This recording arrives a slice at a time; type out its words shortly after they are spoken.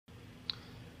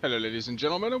Hello ladies and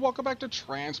gentlemen, and welcome back to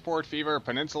Transport Fever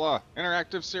Peninsula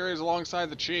Interactive series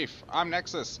alongside the Chief. I'm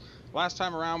Nexxus. Last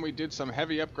time around we did some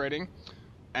heavy upgrading,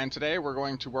 and today we're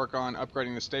going to work on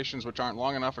upgrading the stations which aren't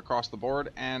long enough across the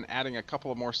board and adding a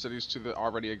couple of more cities to the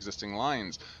already existing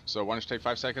lines. So why don't you take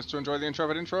 5 seconds to enjoy the intro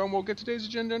and we'll get today's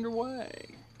agenda underway.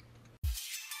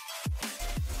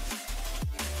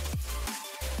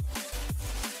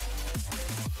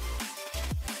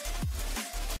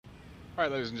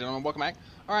 Alright ladies and gentlemen, welcome back.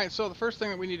 Alright, so the first thing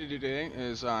that we need to do today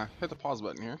is hit the pause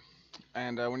button here.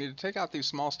 And we need to take out these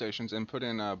small stations and put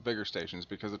in bigger stations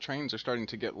because the trains are starting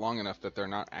to get long enough that they're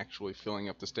not actually filling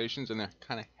up the stations and they're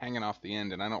kind of hanging off the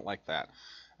end, and I don't like that.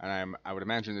 And I would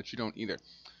imagine that you don't either.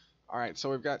 Alright, so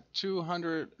we've got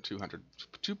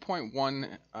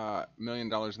 $2.1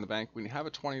 million in the bank. We have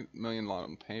a $20 million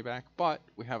loan payback, but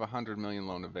we have a $100 million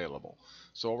loan available.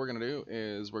 So what we're going to do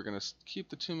is we're going to keep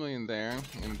the $2 million there.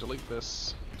 I'm going to delete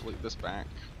this back,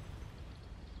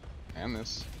 and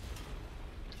this.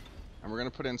 And we're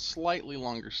going to put in slightly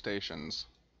longer stations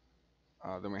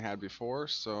than we had before.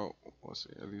 So let's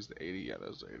see, are these the 80? Yeah,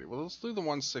 those are 80. Well, let's do the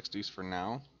 160s for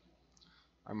now.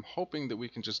 I'm hoping that we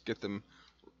can just get them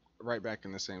right back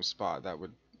in the same spot. That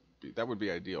would be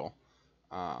ideal.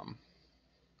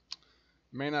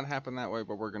 May not happen that way,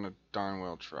 but we're gonna darn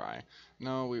well try.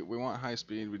 No, we want high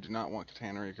speed. We do not want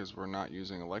catenary because we're not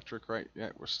using electric right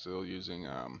yet. We're still using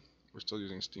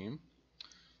steam.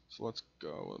 So let's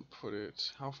go and put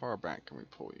it. How far back can we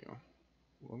pull you?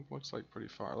 Well, looks like pretty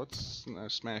far. Let's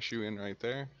smash you in right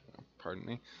there. Pardon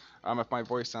me. If my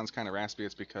voice sounds kind of raspy,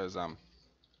 it's because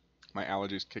my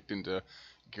allergies kicked into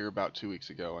gear about 2 weeks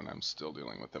ago, and I'm still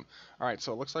dealing with them. Alright,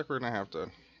 so it looks like we're going to have to...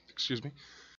 Excuse me.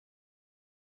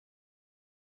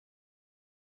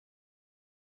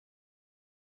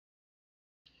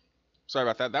 Sorry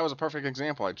about that. That was a perfect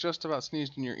example. I just about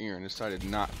sneezed in your ear and decided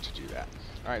not to do that.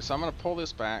 Alright, so I'm going to pull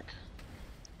this back.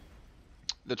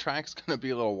 The track's going to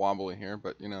be a little wobbly here,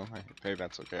 but, you know, hey,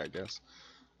 that's okay, I guess.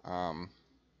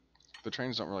 The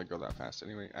trains don't really go that fast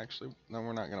anyway. Actually, no,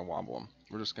 we're not going to wobble them.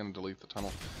 We're just going to delete the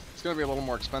tunnel. It's going to be a little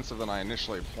more expensive than I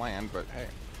initially planned, but hey,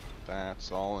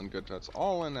 that's all in good. That's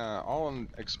all in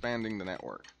expanding the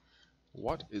network.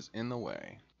 What is in the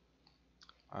way?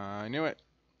 I knew it.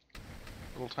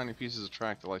 Little tiny pieces of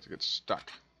track that like to get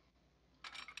stuck.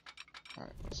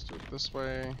 Alright, let's do it this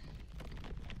way.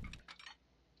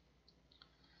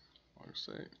 I'll just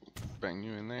say, bang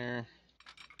you in there.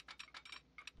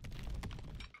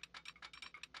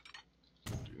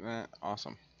 Do that.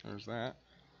 Awesome. There's that.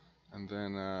 And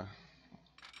then, I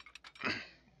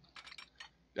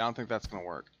don't think that's gonna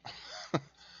work.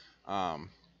 Darn.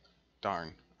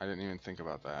 I didn't even think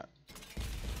about that.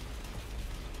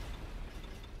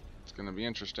 It's gonna be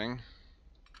interesting.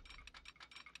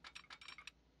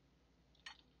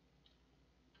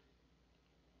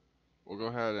 We'll go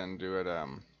ahead and do it,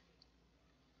 go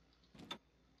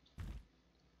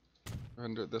ahead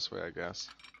and do it this way, I guess.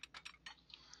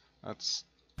 That's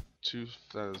too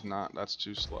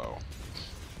slow.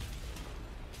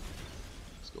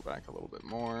 Let's go back a little bit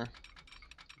more.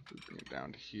 If we bring it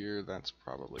down to here, that's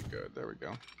probably good. There we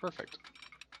go. Perfect.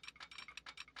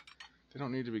 They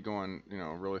don't need to be going, you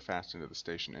know, really fast into the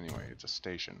station anyway. It's a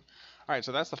station. Alright,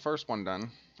 so that's the first one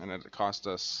done, and it cost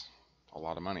us a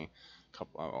lot of money.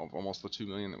 Almost the $2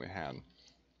 million that we had.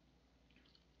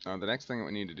 The next thing that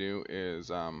we need to do is,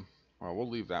 well, we'll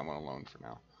leave that one alone for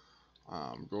now.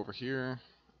 Go over here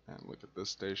and look at this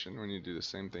station. We need to do the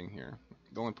same thing here.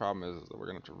 The only problem is that we're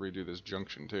going to have to redo this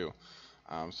junction too.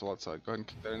 So let's go ahead and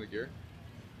kick that into gear.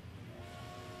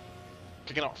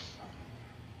 Kick it off.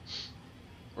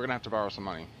 We're gonna have to borrow some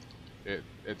money.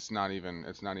 It's not even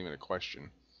a question.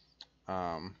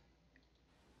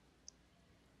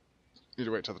 Need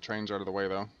to wait till the trains are out of the way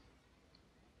though.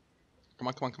 Come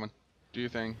on. Do your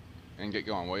thing and get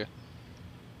going, will you?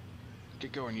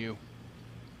 Get going, you.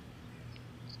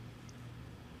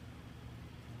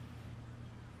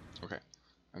 Okay.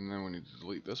 And then we need to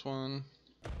delete this one.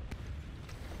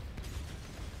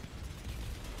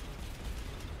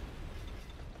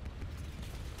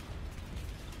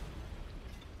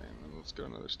 Let's get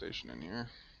another station in here.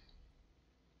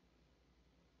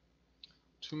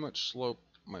 Too much slope,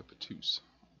 my patoots.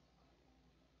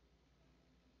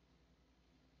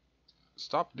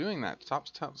 Stop doing that. Stop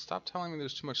telling me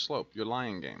there's too much slope. You're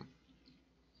lying, game.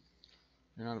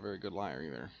 You're not a very good liar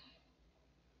either.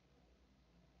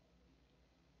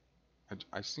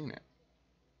 I've seen it.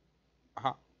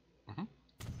 Aha.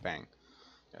 Bang.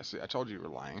 Yeah, see, I told you were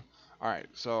lying. Alright,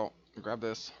 so grab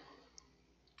this.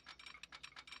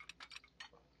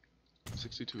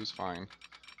 62 is fine.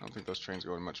 I don't think those trains are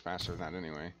going much faster than that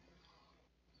anyway.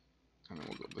 And then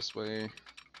we'll go this way.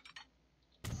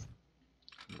 And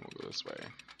then we'll go this way.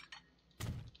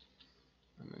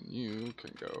 And then you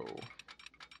can go...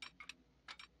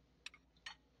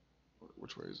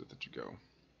 Which way is it that you go?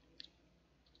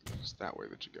 It's that way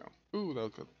that you go. Ooh, that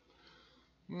was good.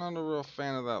 I'm not a real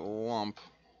fan of that lump.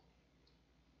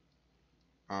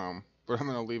 But I'm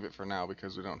gonna leave it for now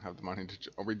because we don't have the money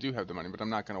to. Or we do have the money, but I'm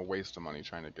not gonna waste the money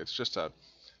trying to get. It's just a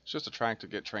track to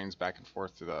get trains back and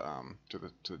forth to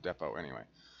the depot anyway.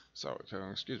 So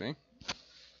excuse me.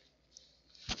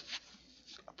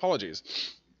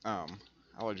 Apologies.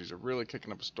 Allergies are really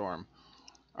kicking up a storm.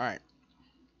 All right.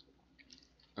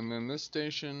 And then this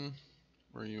station,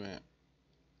 where are you at?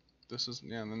 This is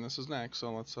and then this is next.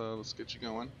 So let's get you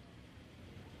going.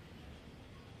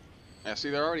 Yeah, see,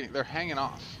 they're hanging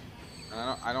off. And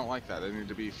I don't like that. They need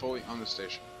to be fully on the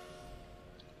station.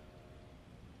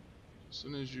 As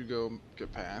soon as you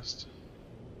get past.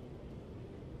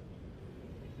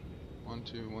 1,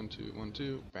 2, 1, 2, 1,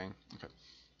 2, bang. Okay.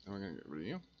 Then we're gonna get rid of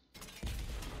you.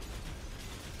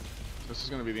 This is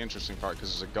gonna be the interesting part because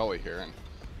there's a gully here, and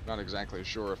I'm not exactly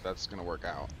sure if that's gonna work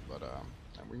out. But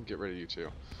we can get rid of you too.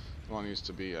 It only needs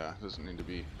to be doesn't need to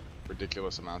be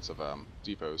ridiculous amounts of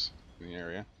depots in the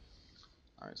area.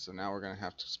 Alright, so now we're going to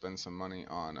have to spend some money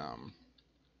on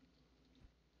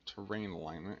terrain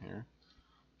alignment here.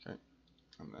 Okay,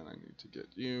 and then I need to get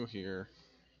you here.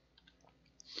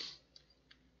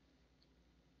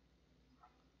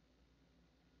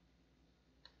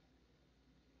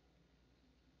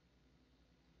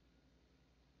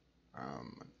 I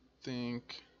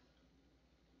think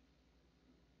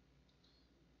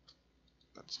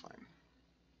that's fine.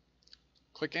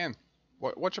 Click in.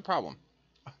 What's your problem?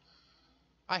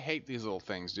 I hate these little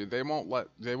things, dude. They won't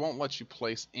let you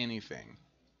place anything.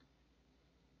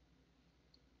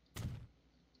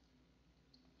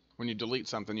 When you delete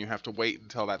something, you have to wait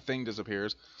until that thing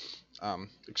disappears.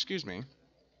 Excuse me.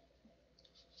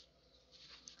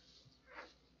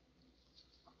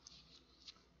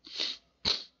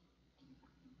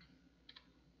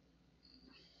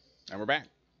 And we're back.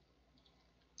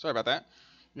 Sorry about that.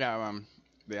 Yeah,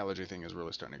 the allergy thing is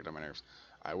really starting to get on my nerves.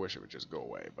 I wish it would just go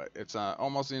away, but it's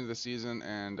almost the end of the season,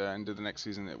 and into the next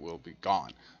season it will be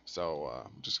gone. So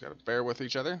just gotta bear with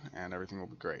each other, and everything will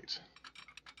be great.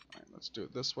 All right, let's do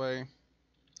it this way.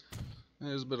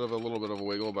 There's a little bit of a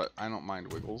wiggle, but I don't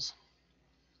mind wiggles,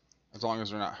 as long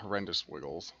as they're not horrendous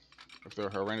wiggles. If they're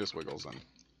horrendous wiggles,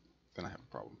 then I have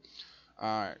a problem.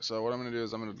 All right, so what I'm gonna do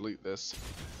is I'm gonna delete this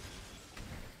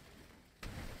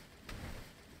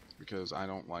because I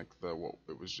don't like what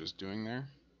it was just doing there.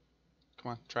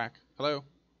 Come on, track. Hello.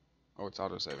 Oh, it's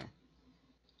auto-saving.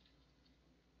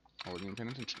 I wasn't even paying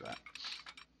attention to that.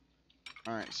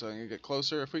 Alright, so you get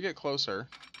closer. If we get closer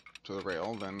to the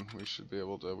rail, then we should be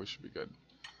able to. We should be good.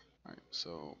 Alright,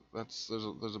 so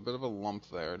there's a bit of a lump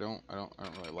there. I don't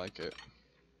really like it.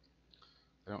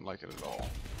 I don't like it at all.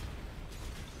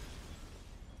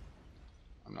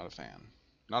 I'm not a fan.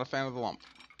 Not a fan of the lump.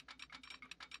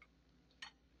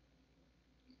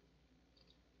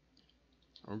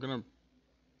 We're gonna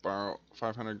borrow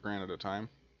 500 grand at a time,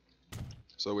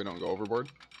 so we don't go overboard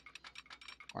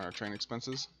on our train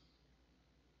expenses.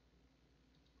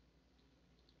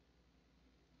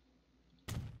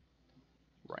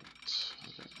 Right.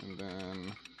 Okay. And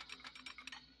then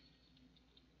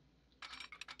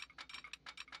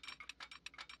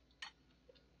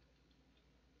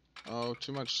oh,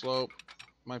 too much slope.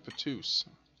 My patoose.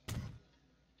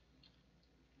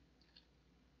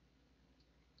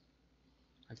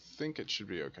 I think it should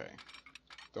be okay.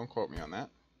 Don't quote me on that.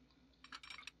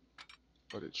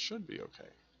 But it should be okay.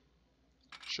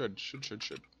 Should.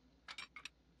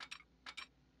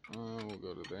 We'll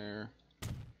go to there.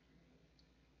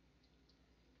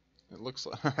 It looks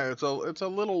like it's a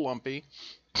little lumpy,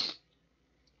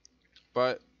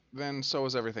 but then so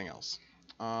is everything else.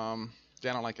 Yeah,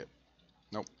 I don't like it.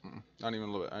 Nope, not even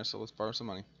a little bit. All right, so let's borrow some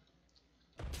money.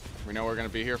 We know we're gonna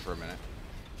be here for a minute.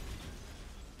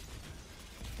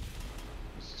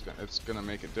 It's gonna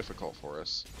make it difficult for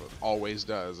us, but it always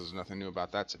does. There's nothing new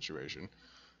about that situation,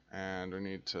 and we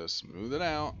need to smooth it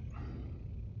out.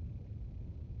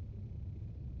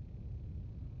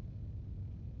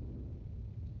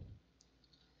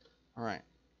 All right,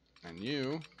 and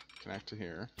you connect to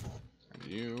here, and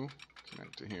you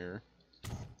connect to here,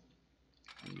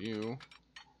 and you.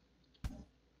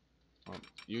 Well,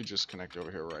 you just connect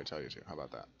over here where I tell you to. How about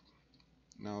that?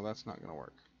 No, that's not gonna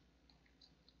work.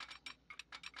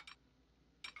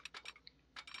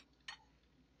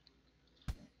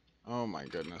 Oh my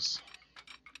goodness.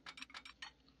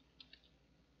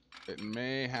 It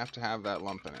may have to have that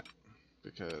lump in it,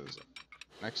 because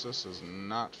Nexxus is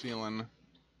not feeling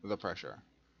the pressure.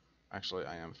 Actually,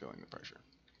 I am feeling the pressure.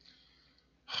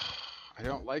 I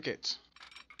don't like it.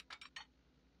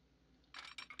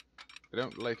 I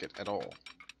don't like it at all.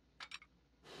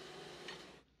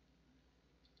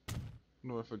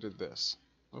 What if I did this?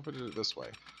 What if I did it this way?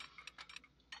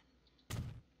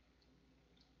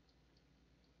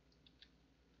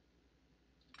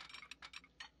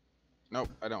 Nope,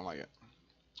 I don't like it.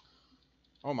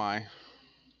 Oh my.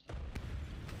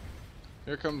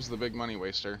 Here comes the big money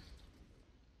waster.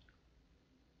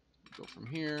 Go from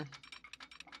here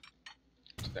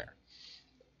to there.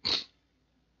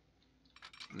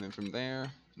 And then from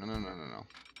there... No.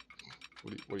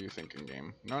 What are you thinking,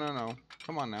 game? No.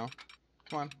 Come on now.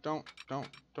 Come on,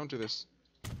 don't do this.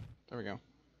 There we go.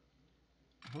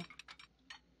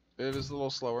 It is a little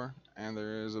slower, and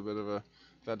there is a bit of a...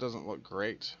 That doesn't look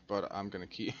great, but I'm gonna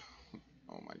keep...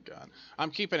 Oh my god.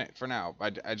 I'm keeping it for now.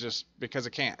 I just... Because I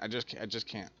can't. I just can't.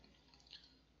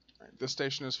 Alright, this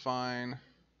station is fine.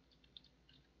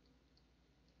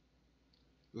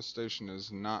 This station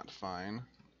is not fine.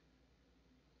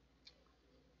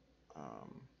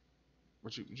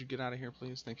 Would you get out of here,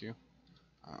 please? Thank you.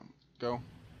 Go.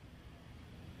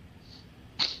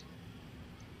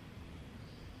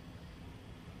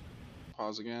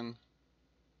 Pause again.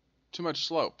 Too much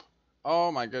slope.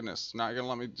 Oh my goodness. Not gonna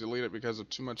let me delete it because of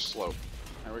too much slope.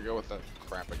 There we go with that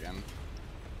crap again.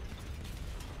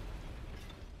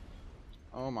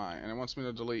 Oh my. And it wants me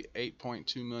to delete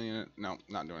 8.2 million. No,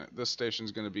 not doing it. This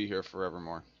station's gonna be here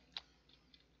forevermore.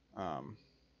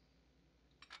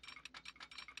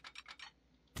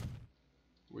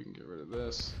 We can get rid of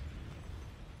this.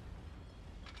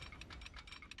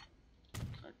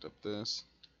 Connect up this.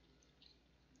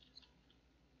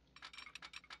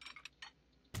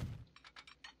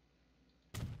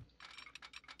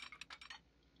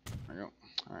 There we go.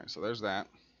 Alright, so there's that.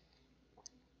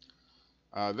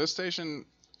 This station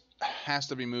has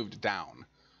to be moved down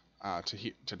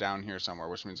to down here somewhere,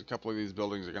 which means a couple of these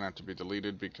buildings are going to have to be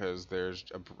deleted because there's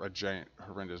a giant,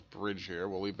 horrendous bridge here.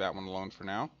 We'll leave that one alone for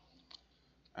now.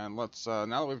 And let's, now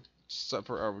that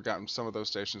we've gotten some of those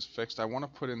stations fixed, I want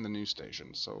to put in the new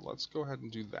station. So let's go ahead and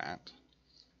do that.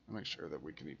 Make sure that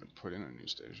we can even put in a new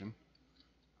station.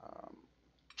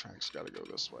 Track's got to go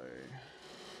this way.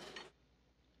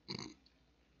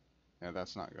 Yeah,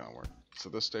 that's not going to work. So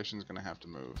this station's going to have to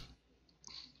move.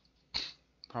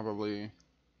 Probably...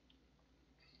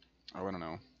 Oh, I don't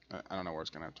know. I don't know where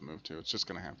it's going to have to move to. It's just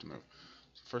going to have to move.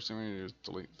 So first thing we need to do is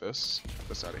delete this. Get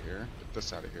this out of here. Get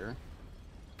this out of here.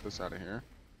 Get this out of here.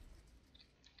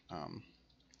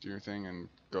 Do your thing and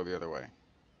go the other way.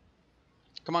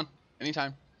 Come on.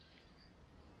 Anytime.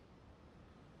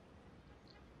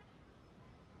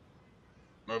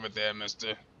 Move it there,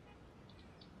 mister.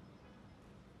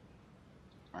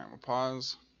 Alright, we'll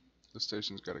pause. This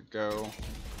station's got to go.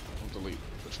 We'll delete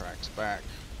the tracks back.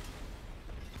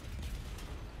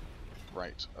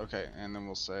 Right, okay, and then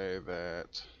we'll say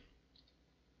that...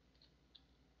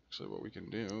 Actually, what we can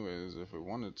do is, if we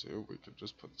wanted to, we could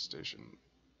just put the station...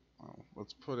 Well,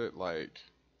 let's put it like...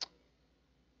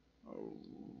 Oh,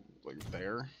 like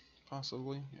there,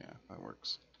 possibly? Yeah, that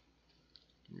works.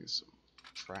 Give me some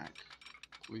track,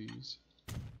 please.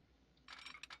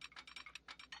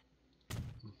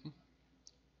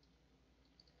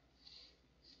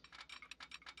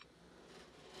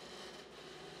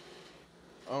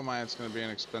 Oh my, it's going to be an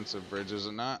expensive bridge, is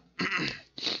it not?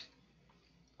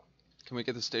 Can we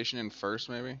get the station in first,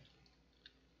 maybe?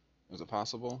 Is it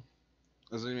possible?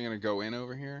 Is it even going to go in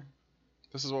over here?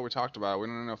 This is what we talked about. We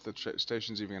don't know if the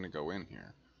station's even going to go in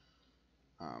here.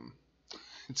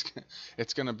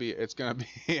 It's going to be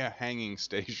a hanging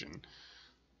station.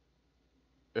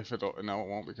 If it'll... No, it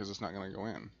won't, because it's not going to go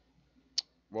in.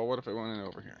 Well, what if it went in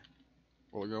over here?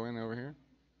 Will it go in over here?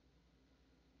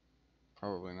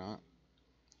 Probably not.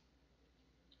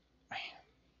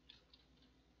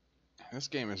 This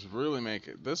game is really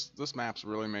making this map's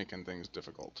really making things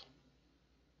difficult.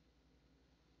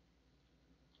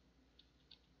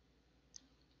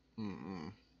 Let's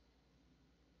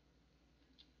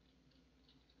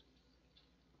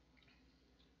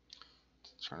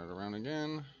turn it around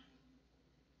again.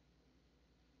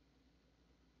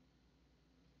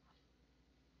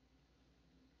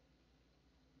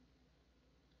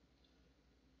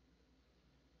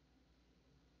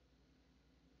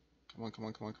 Come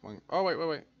on. Oh,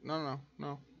 wait. No.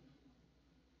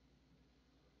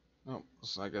 Nope.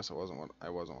 So I guess it wasn't what I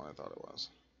thought it was.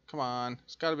 Come on.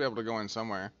 It's got to be able to go in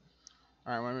somewhere.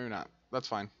 Alright, well, maybe not. That's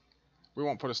fine. We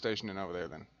won't put a station in over there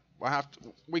then.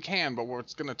 we can, but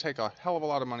it's going to take a hell of a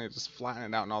lot of money to just flatten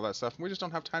it out and all that stuff. And we just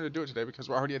don't have time to do it today because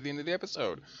we're already at the end of the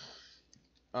episode.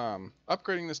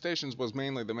 Upgrading the stations was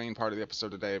mainly the main part of the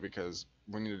episode today because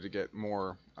we needed to get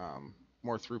more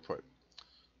throughput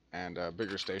and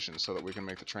bigger stations so that we can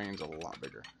make the trains a lot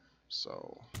bigger.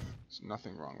 So there's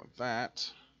nothing wrong with that.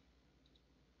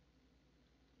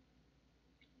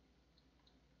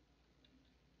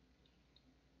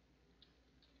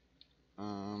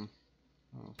 Oh,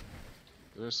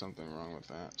 there's something wrong with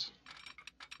that.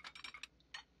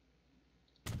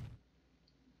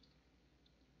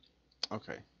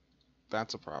 Okay,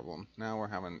 that's a problem. Now we're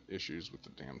having issues with the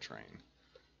damn train.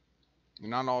 You're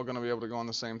not all going to be able to go on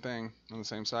the same thing, on the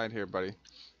same side here, buddy.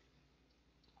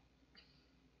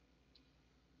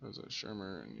 There's a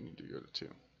Shermer, and you need to go to 2.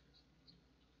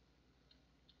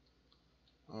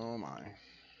 Oh my.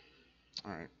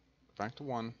 Alright, back to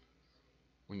 1.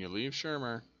 When you leave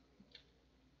Shermer,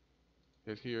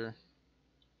 hit here.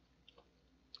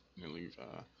 You leave,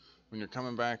 when you're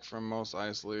coming back from Mos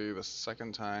Eisley the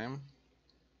second time.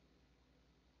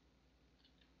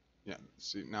 Yeah,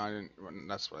 see, now I didn't,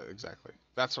 that's what, exactly.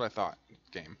 That's what I thought,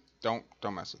 game. Don't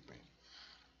mess with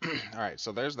me. Alright,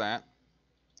 so there's that.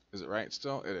 Is it right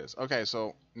still? It is. Okay,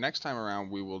 so next time around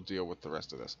we will deal with the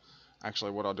rest of this.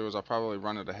 Actually, what I'll do is I'll probably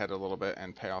run it ahead a little bit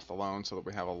and pay off the loan so that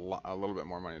we have a little bit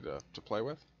more money to play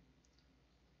with.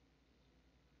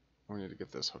 We need to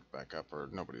get this hooked back up or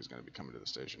nobody's going to be coming to the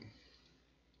station.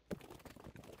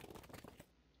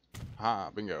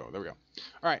 Ha, bingo. There we go.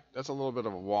 Alright, that's a little bit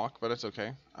of a walk, but it's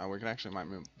okay. We can actually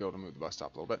be able to move the bus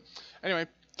stop a little bit. Anyway,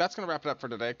 that's going to wrap it up for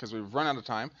today because we've run out of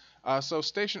time. So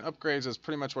station upgrades is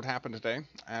pretty much what happened today.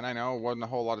 And I know it wasn't a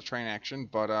whole lot of train action,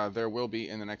 but there will be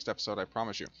in the next episode, I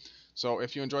promise you. So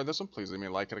if you enjoyed this one, please leave me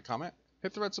a like and a comment.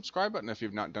 Hit the red subscribe button if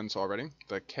you've not done so already.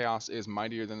 The chaos is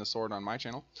mightier than the sword on my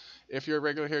channel. If you're a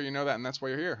regular here, you know that, and that's why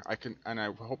you're here. I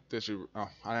hope that you...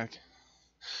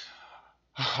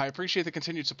 I appreciate the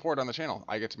continued support on the channel.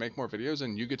 I get to make more videos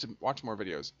and you get to watch more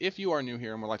videos. If you are new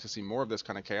here and would like to see more of this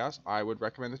kind of chaos, I would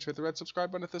recommend that you hit the red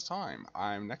subscribe button at this time.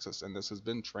 I'm Nexxus and this has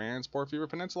been Transport Fever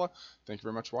Peninsula. Thank you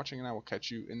very much for watching and I will catch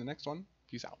you in the next one.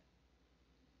 Peace out.